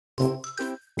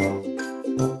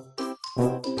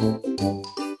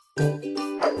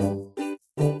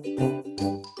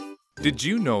Did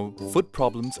you know foot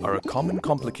problems are a common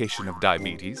complication of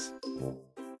diabetes?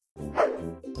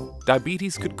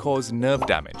 Diabetes could cause nerve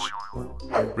damage,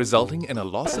 resulting in a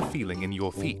loss of feeling in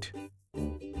your feet.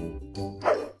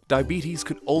 Diabetes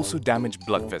could also damage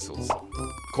blood vessels,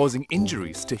 causing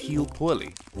injuries to heal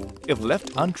poorly. If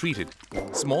left untreated,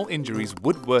 small injuries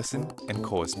would worsen and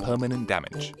cause permanent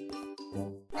damage.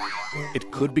 It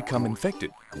could become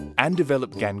infected and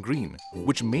develop gangrene,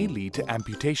 which may lead to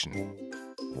amputation.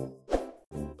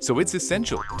 So it's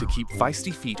essential to keep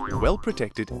feisty feet well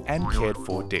protected and cared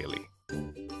for daily.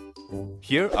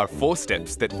 Here are 4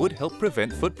 steps that would help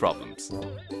prevent foot problems.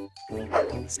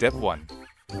 Step 1.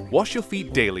 Wash your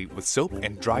feet daily with soap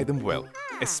and dry them well,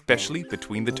 especially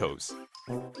between the toes.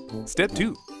 Step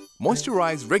 2.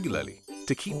 Moisturize regularly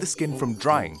to keep the skin from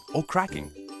drying or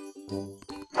cracking.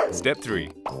 Step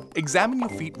 3. Examine your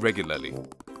feet regularly.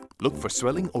 Look for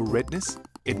swelling or redness.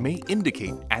 It may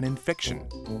indicate an infection.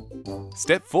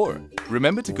 Step 4.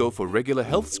 Remember to go for regular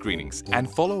health screenings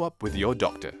and follow up with your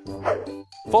doctor.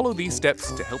 Follow these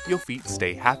steps to help your feet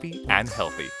stay happy and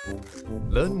healthy.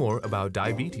 Learn more about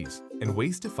diabetes and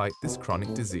ways to fight this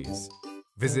chronic disease.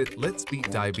 Visit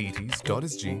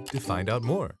letsbeatdiabetes.sg to find out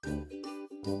more.